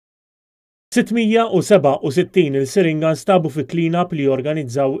667 il-Siringa nstabu fi clean-up li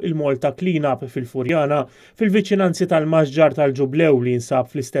jorganizzaw il-Malta Clean-up fil-Floriana fil-viċinanzi tal-Maġġar tal-Ġublew li jinsab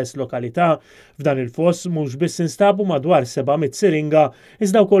fl-istess lokalità. F'dan il-foss mhux biss instabu madwar 700 siringa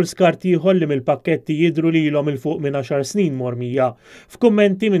iżda wkoll skarti ieħor li mill-pakketti jidhru li ilhom il-fuq minn 10 snin Mormija.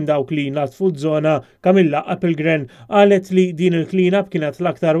 F'kummenti minn dawk li natfu żona, Kamilla Appelgren qalet li din il-clean-up kienet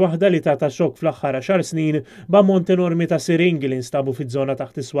l-aktar waħda li tagħta xokk fl-aħħar 10 snin b'ammont enormi ta' siringi li nstabu fiż-żona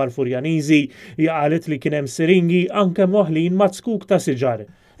taħt iswar Furjaniżi. Qalet li kien hemm siringi anke moħħlin mazzkuk ta' siġar.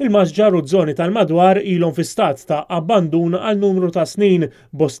 Il-Maġġar u żoni tal-madwar ilhom fi stat ta' abbandun għal numru ta' snin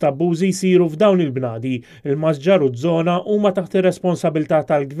bosta abbużi jsiru f'dawn il-bnadi. Il-Maġġar u żona huma taħt ir-responsabilità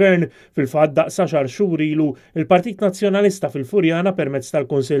tal-Gvern. Fil-fatt daqsa xar xhur ilu il-Partit Nazzjonalista fil-Furjana permezz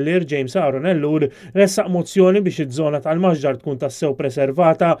tal-Kunsillier James Ellur ressaq mozzjoni biex iż-żona tal-Maġġar tkun tassew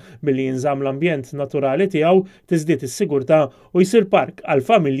preservata billi jinżamm l-ambjent naturali tiegħu, tiżdied is-sigurtà u jsir park għal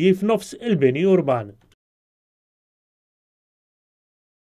familji f'nofs il-bini urban.